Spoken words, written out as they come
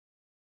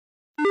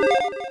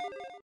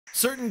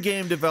Certain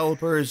game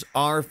developers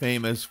are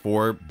famous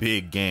for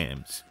big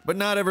games, but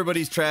not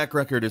everybody's track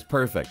record is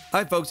perfect.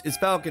 Hi folks, it's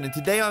Falcon, and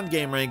today on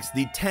Game Ranks,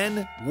 the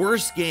 10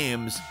 worst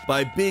games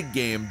by big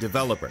game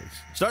developers.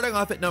 Starting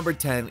off at number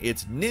 10,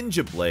 it's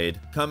Ninja Blade,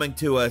 coming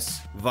to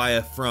us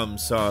via From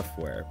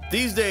Software.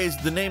 These days,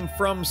 the name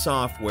From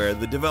Software,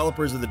 the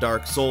developers of the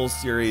Dark Souls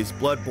series,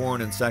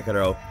 Bloodborne, and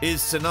Sekiro,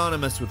 is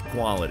synonymous with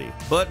quality.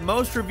 But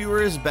most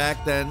reviewers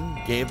back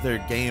then gave their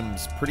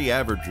games pretty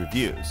average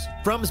reviews.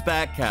 From's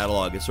back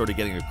catalog is sort of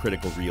getting a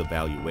critical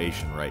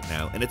reevaluation right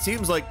now, and it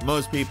seems like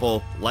most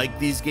people like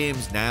these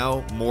games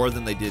now more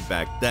than they did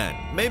back then.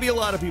 Maybe a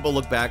lot of people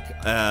look back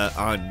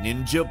on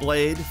Ninja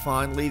Blade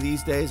fondly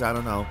these days, I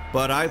don't know.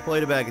 But I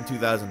played it back in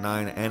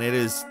 2009, and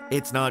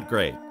it's not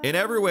great. In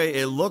every way,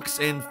 it looks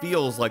and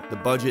feels like the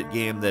budget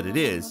game that it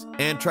is,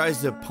 and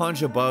tries to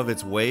punch above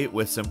its weight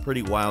with some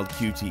pretty wild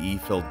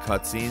QTE-filled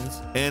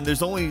cutscenes. And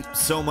there's only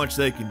so much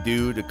they can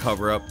do to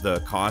cover up the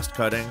cost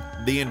cutting.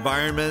 The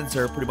environments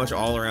are pretty much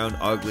all around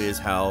ugly as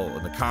hell,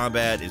 and the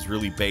combat is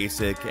really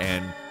basic,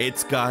 and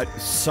it's got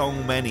so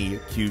many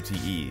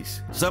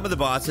QTEs. Some of the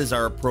bosses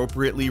are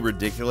appropriately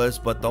ridiculous,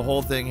 but the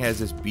whole thing has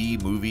this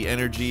B-movie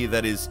energy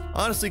that is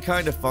honestly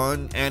kind of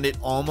fun, and it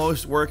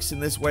almost works in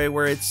this way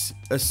where it's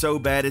a so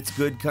bad it's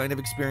good kind of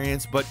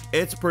experience, but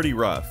it's pretty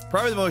rough.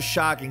 Probably the most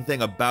shocking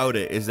thing about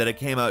it is that it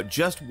came out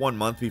just 1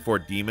 month before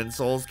Demon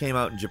Souls came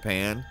out in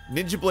Japan.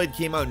 Ninja Blade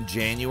came out in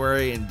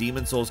January, and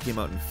Demon Souls came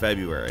out in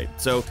February.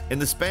 So in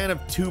the span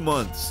of 2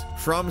 months,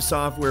 From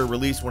Software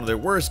released one of their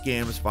worst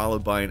games,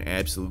 followed by an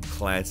absolute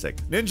classic.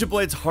 Ninja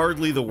Blade's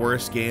hardly the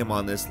worst game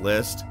on this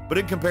list, but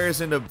in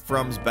comparison to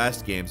From's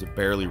best games, it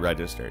barely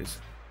registers.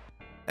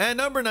 At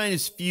number 9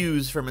 is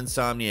Fuse from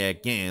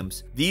Insomniac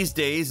Games. These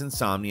days,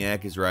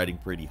 Insomniac is riding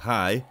pretty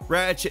high.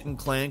 Ratchet &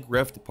 Clank,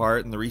 Rift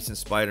Apart, and the recent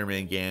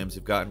Spider-Man games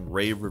have gotten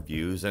rave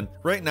reviews, and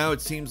right now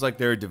it seems like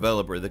they're a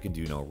developer that can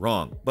do no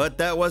wrong. But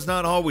that was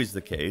not always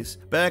the case.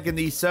 Back in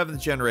the 7th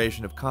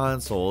generation of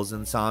consoles,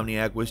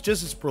 Insomniac was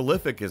just as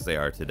prolific as they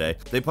are today.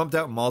 They pumped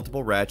out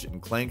multiple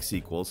Ratchet & Clank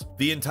sequels,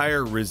 the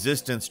entire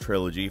Resistance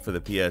trilogy for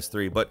the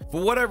PS3, but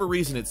for whatever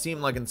reason, it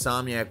seemed like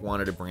Insomniac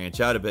wanted to branch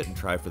out a bit and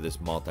try for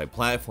this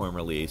multi-platform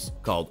release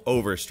called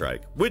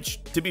Overstrike,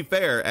 which, to be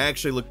fair,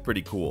 actually looked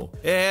pretty cool.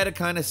 It had a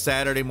kind of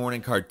Saturday morning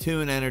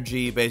cartoon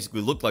energy,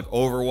 basically looked like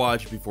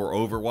Overwatch before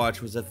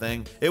Overwatch was a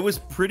thing. It was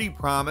pretty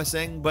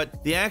promising,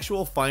 but the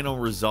actual final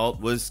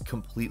result was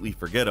completely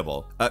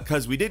forgettable,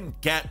 because we didn't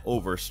get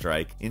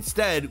Overstrike.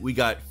 Instead, we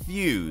got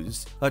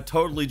Fuse, a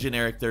totally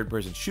generic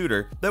third-person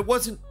shooter that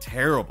wasn't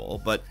terrible,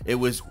 but it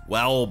was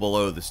well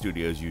below the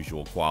studio's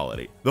usual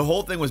quality. The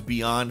whole thing was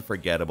beyond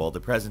forgettable. The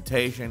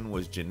presentation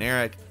was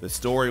generic, the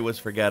story was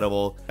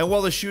forgettable, and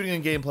while the shooting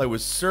and gameplay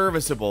was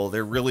serviceable,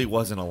 there really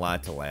wasn't a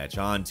lot to latch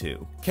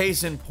onto.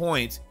 Case in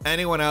point,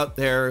 anyone out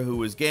there who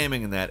was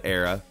gaming in that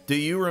era, do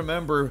you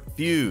remember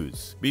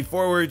Fuse?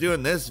 Before we were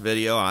doing this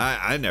video,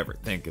 I never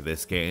think of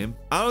this game.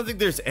 I don't think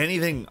there's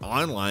anything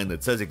online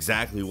that says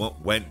exactly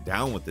what went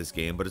down with this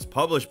game, but it's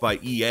published by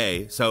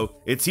EA, so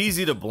it's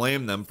easy to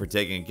blame them for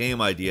taking a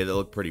game idea that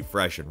looked pretty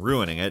fresh and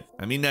ruining it.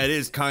 I mean, that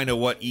is kind of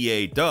what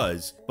EA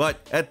does,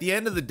 but at the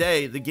end of the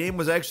day, the game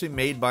was actually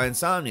made by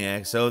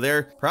Insomniac, so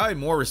they're probably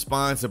more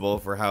responsible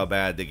for how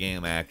bad the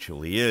game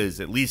actually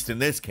is, at least in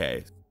this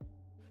case.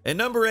 And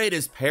number 8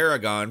 is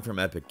Paragon from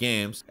Epic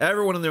Games.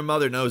 Everyone and their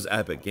mother knows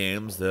Epic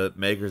Games, the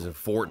makers of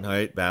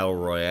Fortnite, Battle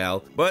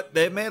Royale, but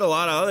they've made a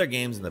lot of other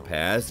games in the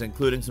past,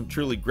 including some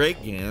truly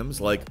great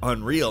games like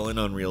Unreal and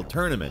Unreal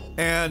Tournament.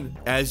 And,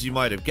 as you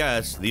might have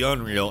guessed, the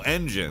Unreal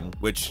Engine,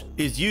 which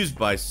is used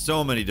by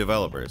so many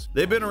developers.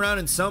 They've been around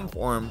in some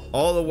form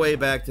all the way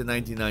back to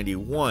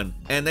 1991,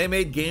 and they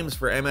made games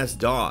for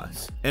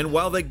MS-DOS. And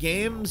while the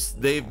games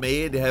they've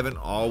made haven't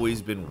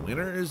always been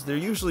winners, they're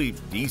usually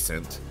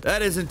decent.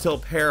 That is until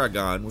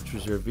Paragon, which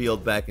was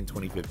revealed back in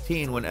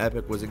 2015 when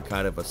Epic was in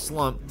kind of a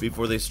slump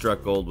before they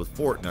struck gold with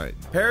Fortnite.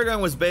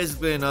 Paragon was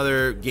basically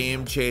another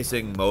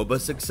game-chasing MOBA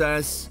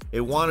success.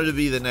 It wanted to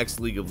be the next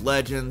League of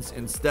Legends.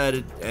 Instead,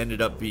 it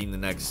ended up being the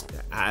next,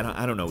 I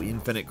don't know,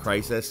 Infinite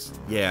Crisis?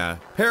 Yeah.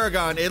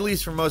 Paragon, at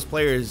least for most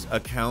players'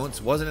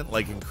 accounts, wasn't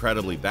like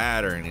incredibly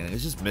bad or anything.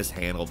 It's just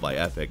mishandled by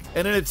Epic.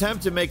 In an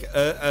attempt to make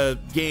a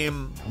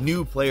game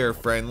new player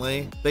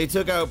friendly, they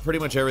took out pretty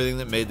much everything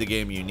that made the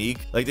game unique.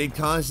 Like, they'd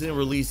constantly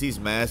release these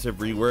massive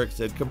reworks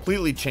that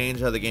completely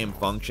changed how the game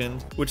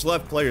functioned, which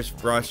left players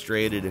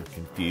frustrated and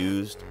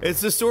confused.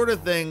 It's the sort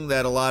of thing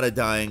that a lot of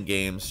dying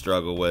games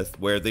struggle with,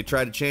 where they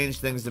try to change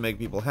things to make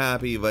people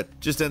happy, but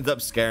just ends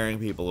up scaring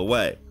people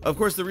away. Of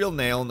course, the real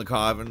nail in the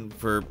coffin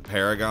for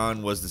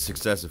Paragon was the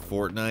success of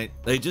Fortnite.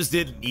 They just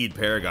didn't need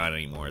Paragon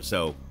anymore,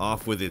 so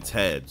off with its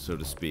head, so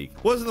to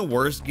speak. Wasn't the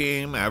worst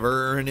game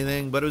ever or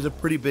anything, but it was a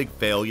pretty big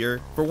failure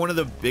for one of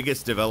the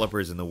biggest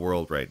developers in the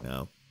world right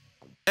now.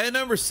 At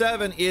number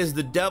 7 is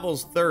The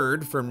Devil's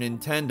Third from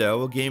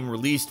Nintendo, a game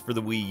released for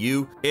the Wii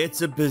U.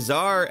 It's a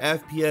bizarre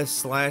FPS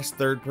slash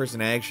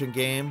third-person action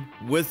game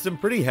with some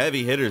pretty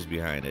heavy hitters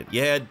behind it.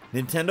 You had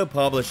Nintendo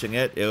publishing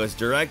it. It was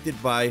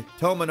directed by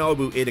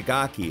Tomonobu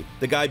Itagaki,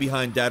 the guy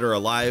behind Dead or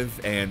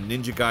Alive and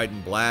Ninja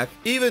Gaiden Black.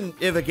 Even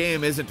if a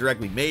game isn't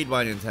directly made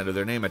by Nintendo,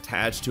 their name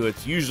attached to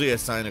it's usually a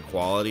sign of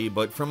quality,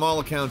 but from all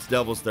accounts,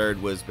 Devil's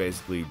Third was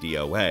basically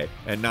DOA,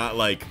 and not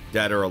like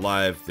Dead or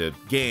Alive, the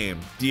game.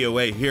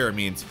 DOA here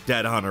means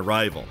dead on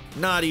arrival.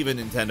 Not even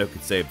Nintendo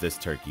could save this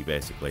turkey,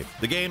 basically.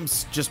 The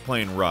game's just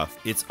plain rough.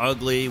 It's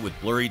ugly with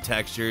blurry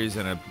textures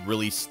and a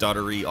really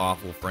stuttery,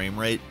 awful frame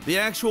rate. The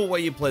actual way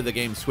you play the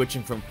game,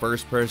 switching from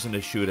first person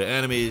to shoot at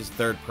enemies,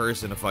 third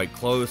person to fight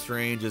close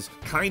range, is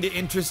kinda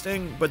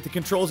interesting, but the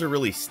controls are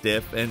really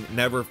stiff and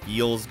never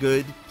feels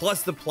good.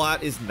 Plus the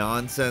plot is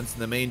nonsense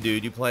and the main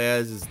dude you play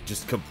as is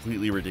just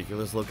completely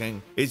ridiculous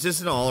looking. It's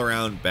just an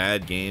all-around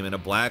bad game and a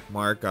black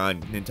mark on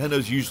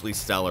Nintendo's usually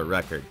stellar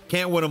record.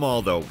 Can't win them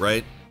all though,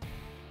 right?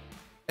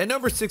 At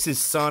number 6 is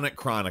Sonic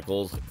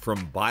Chronicles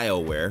from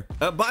BioWare.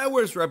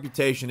 BioWare's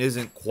reputation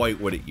isn't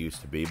quite what it used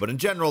to be, but in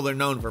general they're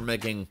known for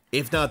making,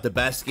 if not the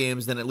best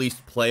games, then at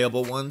least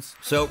playable ones.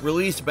 So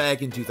released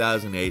back in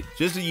 2008,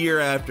 just a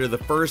year after the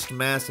first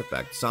Mass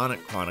Effect,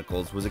 Sonic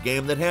Chronicles was a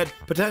game that had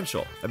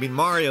potential. I mean,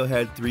 Mario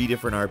had 3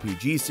 different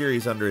RPG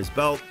series under his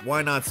belt,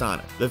 why not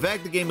Sonic? The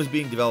fact the game was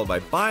being developed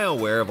by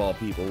BioWare, of all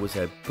people, was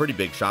a pretty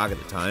big shock at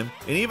the time,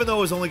 and even though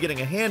it was only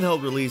getting a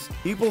handheld release,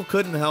 people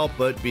couldn't help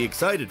but be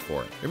excited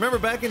for it. Remember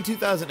back in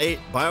 2008,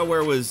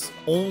 BioWare was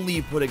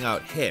only putting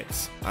out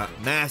hits.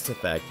 Mass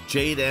Effect,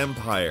 Jade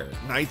Empire,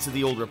 Knights of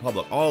the Old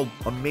Republic, all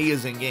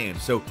amazing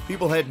games, so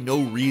people had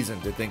no reason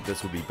to think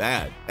this would be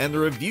bad. And the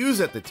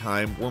reviews at the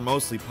time were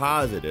mostly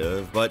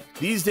positive, but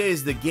these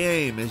days the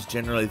game is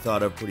generally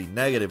thought of pretty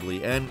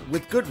negatively, and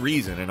with good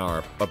reason in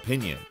our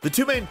opinion. The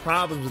 2 main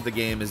problems with the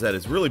game is that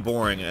it's really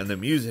boring and the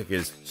music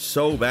is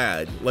so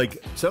bad.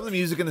 Like, some of the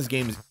music in this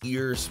game is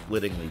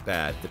ear-splittingly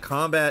bad. The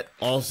combat,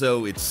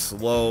 also, it's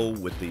slow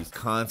with these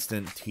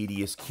constant,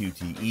 tedious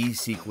QTE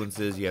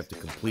sequences you have to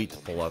complete to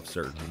pull off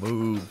certain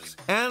moves.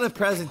 And the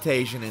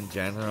presentation in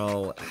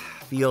general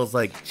feels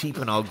like cheap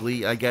and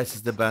ugly, I guess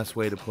is the best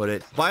way to put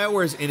it.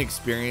 BioWare's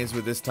inexperience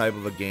with this type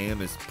of a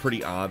game is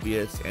pretty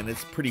obvious, and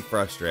it's pretty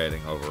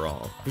frustrating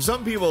overall. For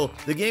some people,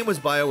 the game was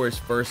BioWare's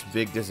first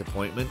big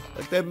disappointment.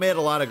 Like, they've made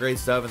a lot of great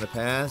stuff in the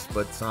past,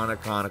 but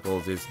Sonic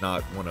Chronicles is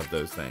not one of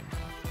those things.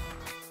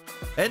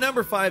 At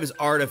number 5 is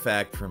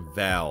Artifact from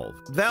Valve.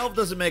 Valve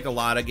doesn't make a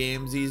lot of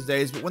games these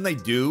days, but when they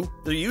do,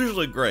 they're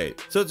usually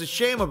great. So it's a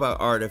shame about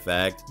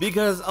Artifact,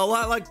 because a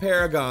lot like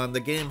Paragon,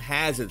 the game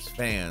has its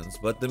fans,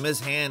 but the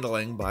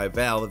mishandling by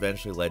Valve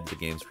eventually led to the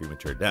game's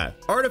premature death.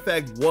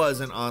 Artifact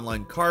was an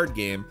online card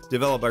game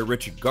developed by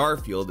Richard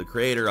Garfield, the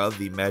creator of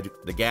the Magic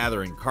the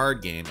Gathering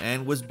card game,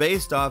 and was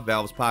based off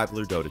Valve's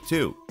popular Dota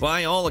 2.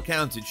 By all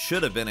accounts, it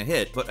should have been a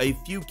hit, but a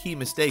few key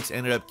mistakes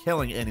ended up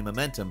killing any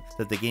momentum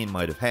that the game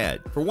might have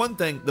had. For one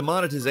thing, the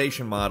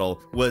monetization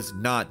model was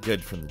not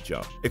good from the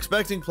jump.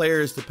 Expecting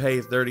players to pay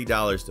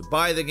 $30 to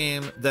buy the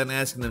game, then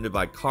asking them to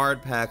buy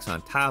card packs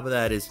on top of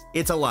that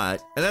it's a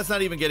lot. And that's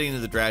not even getting into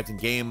the draft and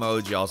game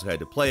modes you also had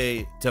to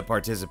play to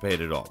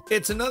participate at all.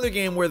 It's another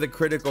game where the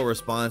critical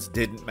response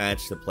didn't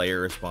match the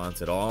player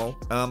response at all.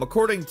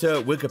 According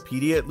to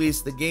Wikipedia at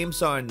least, the game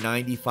saw a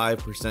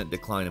 95%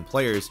 decline in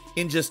players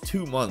in just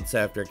 2 months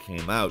after it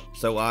came out,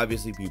 so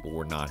obviously people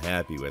were not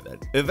happy with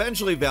it.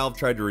 Eventually Valve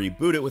tried to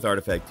reboot it with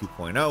Artifact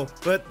 2.0,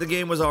 but the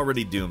game was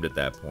already doomed at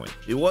that point.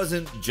 It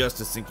wasn't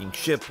just a sinking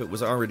ship, it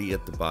was already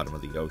at the bottom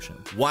of the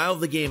ocean. While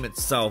the game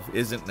itself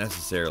isn't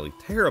necessarily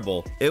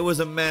terrible, it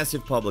was a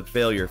massive public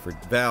failure for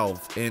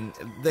Valve, and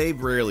they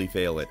rarely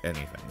fail at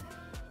anything.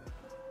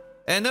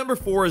 And number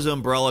 4 is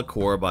Umbrella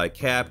Corps by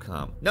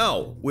Capcom.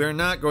 No, we're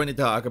not going to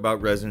talk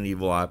about Resident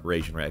Evil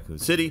Operation Raccoon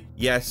City.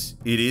 Yes,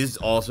 it is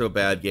also a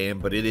bad game,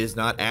 but it is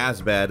not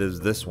as bad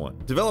as this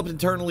one. Developed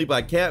internally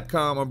by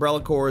Capcom,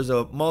 Umbrella Corps is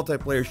a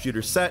multiplayer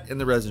shooter set in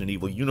the Resident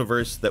Evil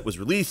universe that was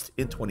released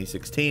in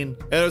 2016,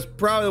 and it was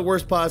probably the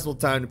worst possible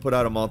time to put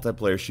out a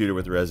multiplayer shooter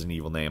with the Resident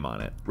Evil name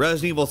on it.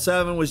 Resident Evil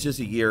 7 was just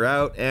a year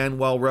out, and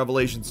while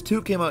Revelations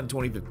 2 came out in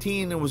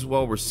 2015 and was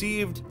well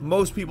received,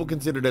 most people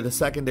considered it a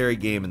secondary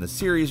game in the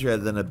series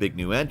rather than a big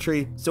new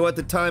entry, so at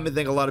the time I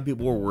think a lot of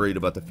people were worried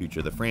about the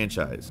future of the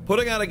franchise.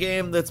 Putting out a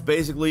game that's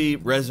basically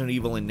Resident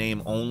Evil in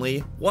name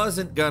only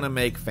wasn't gonna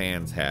make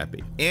fans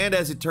happy. And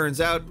as it turns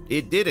out,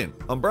 it didn't.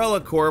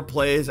 Umbrella Corps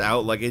plays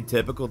out like a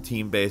typical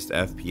team-based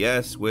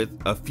FPS with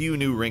a few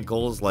new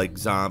wrinkles like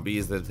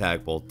zombies that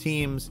attack both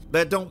teams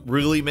that don't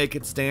really make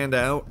it stand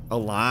out a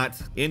lot.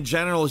 In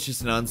general, it's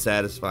just an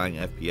unsatisfying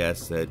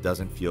FPS that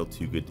doesn't feel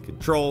too good to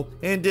control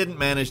and didn't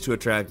manage to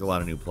attract a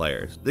lot of new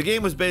players. The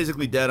game was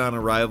basically dead on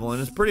arrival and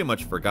is pretty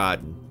much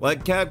forgotten.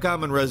 Like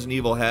Capcom and Resident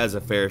Evil has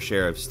a fair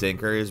share of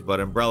stinkers,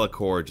 but Umbrella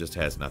Corps just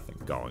has nothing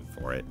going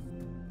for it.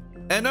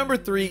 And number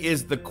 3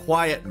 is The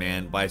Quiet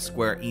Man by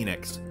Square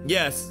Enix.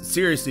 Yes,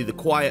 seriously, The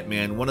Quiet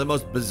Man, one of the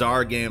most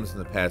bizarre games in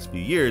the past few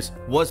years,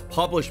 was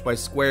published by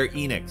Square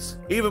Enix.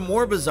 Even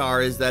more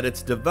bizarre is that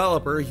its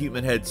developer,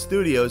 Human Head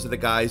Studios, are the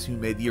guys who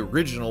made the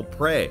original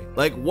Prey.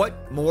 Like,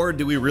 what more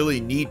do we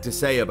really need to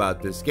say about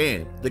this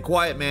game? The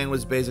Quiet Man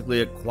was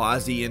basically a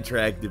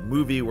quasi-interactive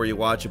movie where you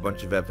watch a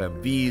bunch of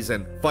FMVs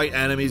and fight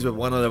enemies with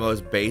one of the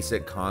most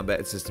basic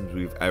combat systems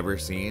we've ever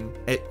seen.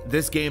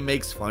 This game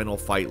makes Final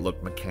Fight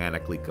look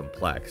mechanically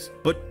complex.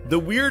 But the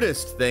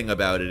weirdest thing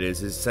about it is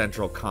his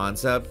central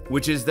concept,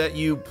 which is that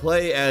you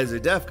play as a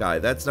deaf guy.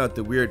 That's not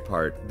the weird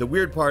part. The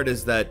weird part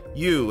is that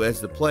you, as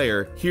the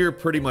player, hear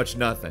pretty much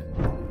nothing.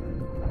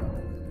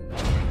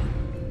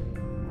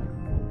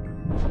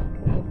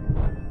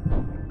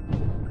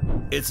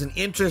 It's an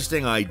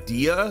interesting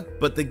idea,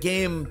 but the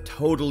game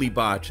totally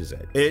botches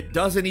it. It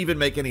doesn't even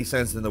make any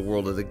sense in the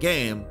world of the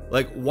game.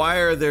 Like, why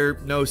are there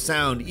no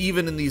sound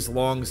even in these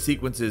long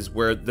sequences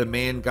where the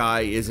main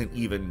guy isn't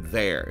even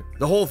there?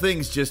 The whole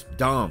thing's just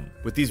dumb,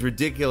 with these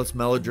ridiculous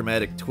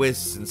melodramatic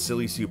twists and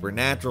silly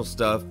supernatural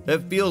stuff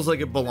that feels like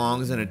it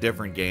belongs in a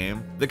different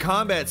game. The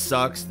combat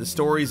sucks, the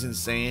story's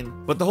insane,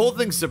 but the whole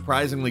thing's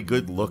surprisingly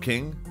good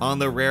looking on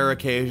the rare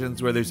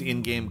occasions where there's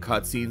in-game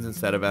cutscenes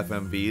instead of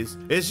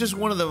FMVs. It's just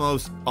one of the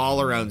most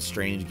all-around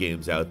strange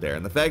games out there,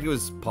 and the fact it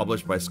was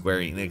published by Square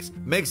Enix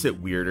makes it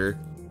weirder.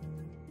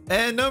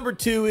 And number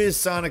 2 is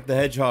Sonic the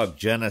Hedgehog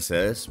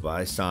Genesis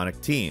by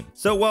Sonic Team.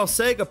 So while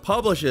Sega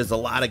publishes a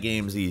lot of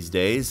games these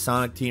days,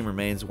 Sonic Team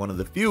remains one of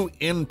the few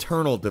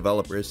internal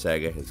developers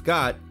Sega has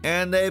got,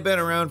 and they've been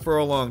around for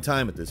a long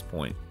time at this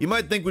point. You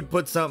might think we'd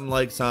put something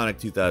like Sonic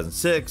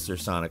 2006 or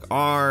Sonic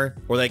R,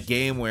 or that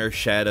game where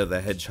Shadow the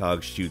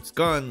Hedgehog shoots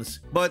guns,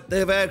 but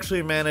they've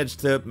actually managed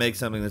to make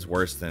something that's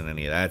worse than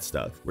any of that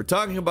stuff. We're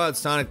talking about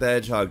Sonic the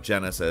Hedgehog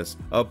Genesis,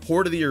 a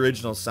port of the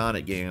original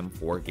Sonic game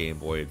for Game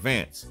Boy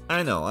Advance.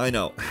 I know.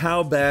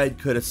 How bad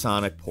could a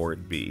Sonic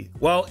port be?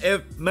 Well,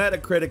 if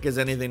Metacritic is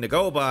anything to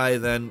go by,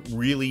 then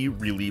really,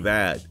 really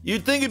bad.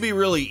 You'd think it'd be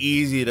really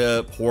easy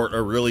to port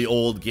a really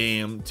old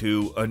game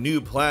to a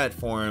new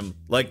platform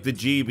like the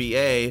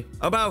GBA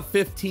about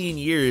 15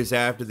 years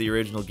after the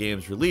original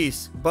game's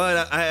release,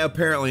 but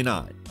apparently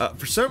not.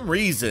 For some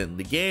reason,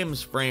 the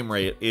game's frame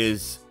rate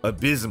is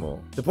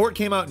abysmal. The port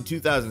came out in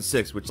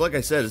 2006, which, like I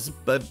said, is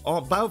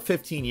about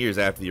 15 years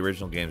after the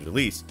original game's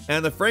release,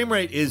 and the frame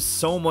rate is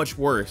so much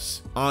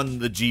worse on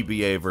the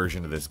GBA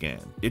version of this game.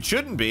 It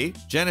shouldn't be.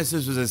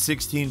 Genesis was a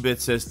 16-bit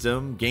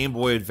system, Game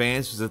Boy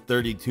Advance was a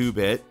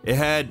 32-bit. It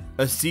had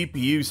a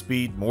CPU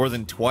speed more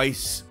than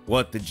twice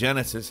what the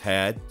Genesis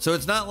had, so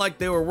it's not like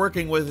they were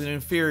working with an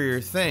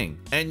inferior thing.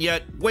 And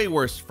yet, way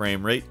worse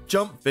frame rate,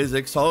 jump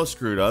physics all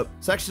screwed up.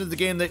 Sections of the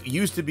game that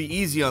used to be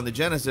easy on the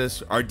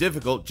Genesis are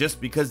difficult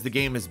just because the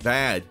game is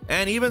bad.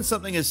 And even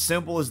something as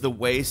simple as the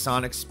way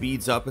Sonic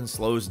speeds up and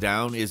slows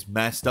down is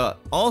messed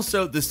up.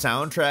 Also, the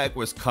soundtrack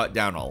was cut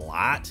down a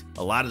lot.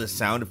 A lot of the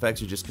sound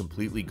effects are just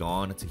completely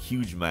gone. It's a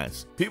huge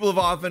mess. People have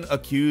often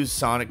accused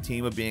Sonic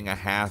Team of being a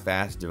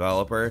half-assed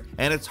developer,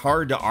 and it's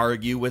hard to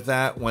argue with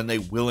that when they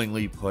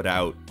willingly put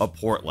out a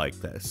port like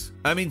this.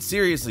 I mean,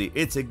 seriously,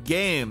 it's a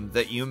game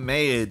that you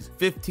made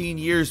 15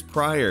 years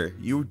prior.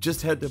 You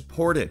just had to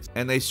port it,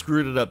 and they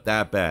screwed it up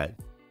that bad.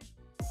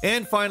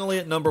 And finally,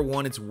 at number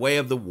 1, it's Way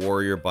of the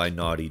Warrior by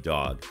Naughty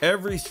Dog.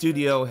 Every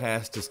studio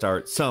has to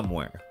start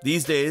somewhere.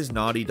 These days,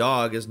 Naughty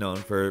Dog is known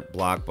for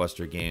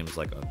blockbuster games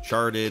like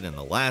Uncharted and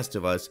The Last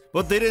of Us,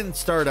 but they didn't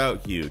start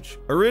out huge.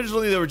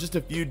 Originally, there were just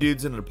a few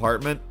dudes in an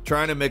apartment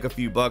trying to make a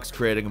few bucks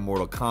creating a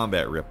Mortal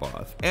Kombat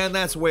ripoff. And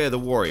that's Way of the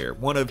Warrior,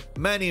 one of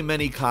many,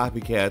 many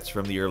copycats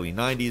from the early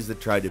 90s that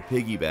tried to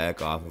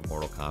piggyback off of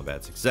Mortal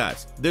Kombat's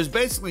success. There's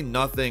basically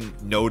nothing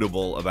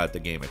notable about the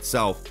game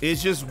itself.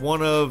 It's just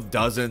one of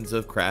dozens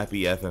of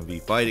crappy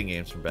FMV fighting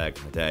games from back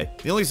in the day.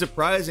 The only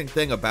surprising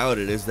thing about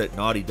it is that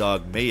Naughty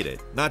Dog made it.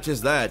 Not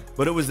just that,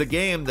 but it was the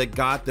game that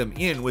got them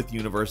in with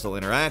Universal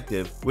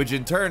Interactive, which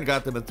in turn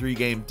got them a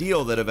 3-game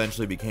deal that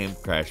eventually became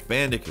Crash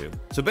Bandicoot.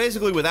 So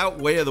basically, without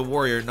Way of the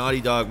Warrior, Naughty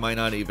Dog might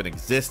not even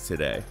exist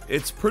today.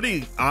 It's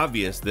pretty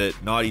obvious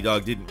that Naughty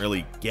Dog didn't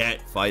really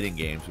get fighting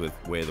games with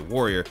Way of the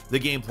Warrior. The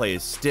gameplay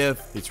is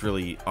stiff, it's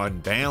really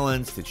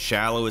unbalanced, it's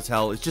shallow as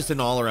hell, it's just an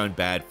all-around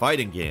bad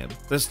fighting game.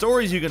 The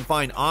stories you can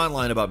find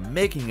online about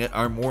making it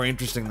are more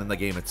interesting than the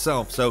game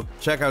itself, so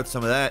check out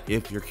some of that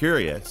if you're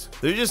curious.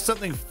 There's just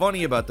something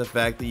funny about the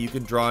fact that you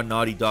can draw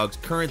Naughty Dog's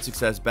current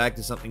success back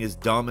to something as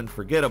dumb and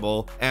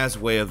forgettable as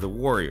Way of the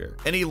Warrior.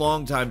 Any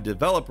longtime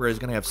developer is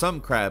going to have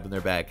some crap in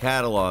their back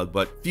catalog,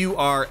 but few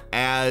are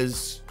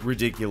as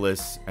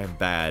ridiculous and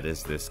bad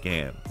as this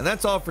game. And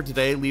that's all for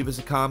today. Leave us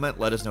a comment,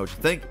 let us know what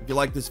you think. If you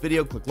like this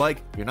video, click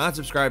like. If you're not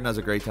subscribed, now's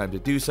a great time to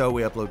do so.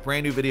 We upload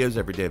brand new videos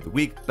every day of the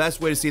week.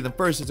 Best way to see them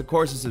first is, of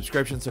course, a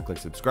subscription, so click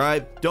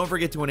subscribe. Don't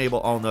forget to enable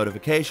all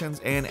notifications,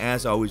 and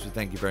as always, we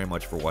thank you very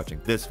much for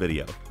watching this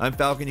video. I'm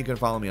Falcon. You can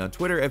follow me on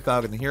Twitter at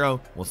Falcon the Hero.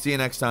 We'll see you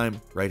next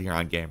time right here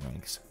on Game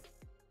Ranks.